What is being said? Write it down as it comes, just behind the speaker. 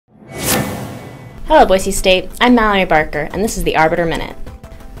Hello Boise State, I'm Mallory Barker, and this is the Arbiter Minute.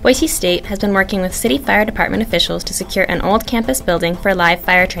 Boise State has been working with City Fire Department officials to secure an old campus building for live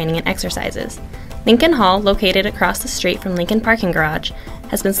fire training and exercises. Lincoln Hall, located across the street from Lincoln Parking Garage,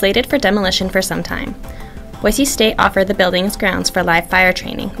 has been slated for demolition for some time. Boise State offered the building as grounds for live fire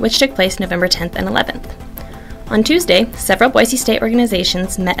training, which took place November 10th and 11th. On Tuesday, several Boise State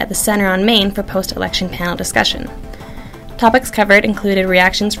organizations met at the Center on Main for post-election panel discussion. Topics covered included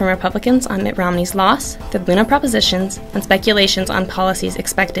reactions from Republicans on Mitt Romney's loss, the Luna propositions, and speculations on policies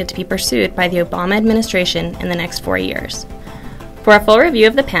expected to be pursued by the Obama administration in the next 4 years. For a full review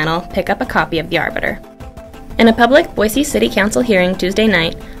of the panel, pick up a copy of The Arbiter. In a public Boise City Council hearing Tuesday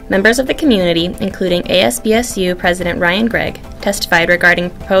night, members of the community, including ASBSU President Ryan Gregg, testified regarding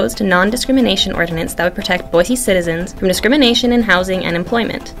proposed non-discrimination ordinance that would protect Boise citizens from discrimination in housing and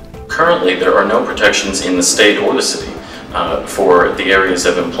employment. Currently, there are no protections in the state or the city for the areas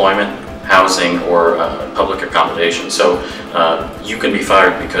of employment, housing, or public accommodation. So you can be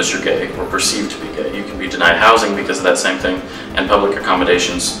fired because you're gay or perceived to be gay. You can be denied housing because of that same thing, and public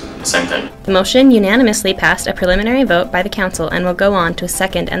accommodations, the same thing. The motion unanimously passed a preliminary vote by the council and will go on to a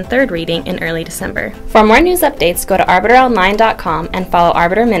second and third reading in early December. For more news updates, go to arbiteronline.com and follow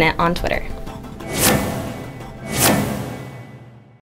Arbiter Minute on Twitter.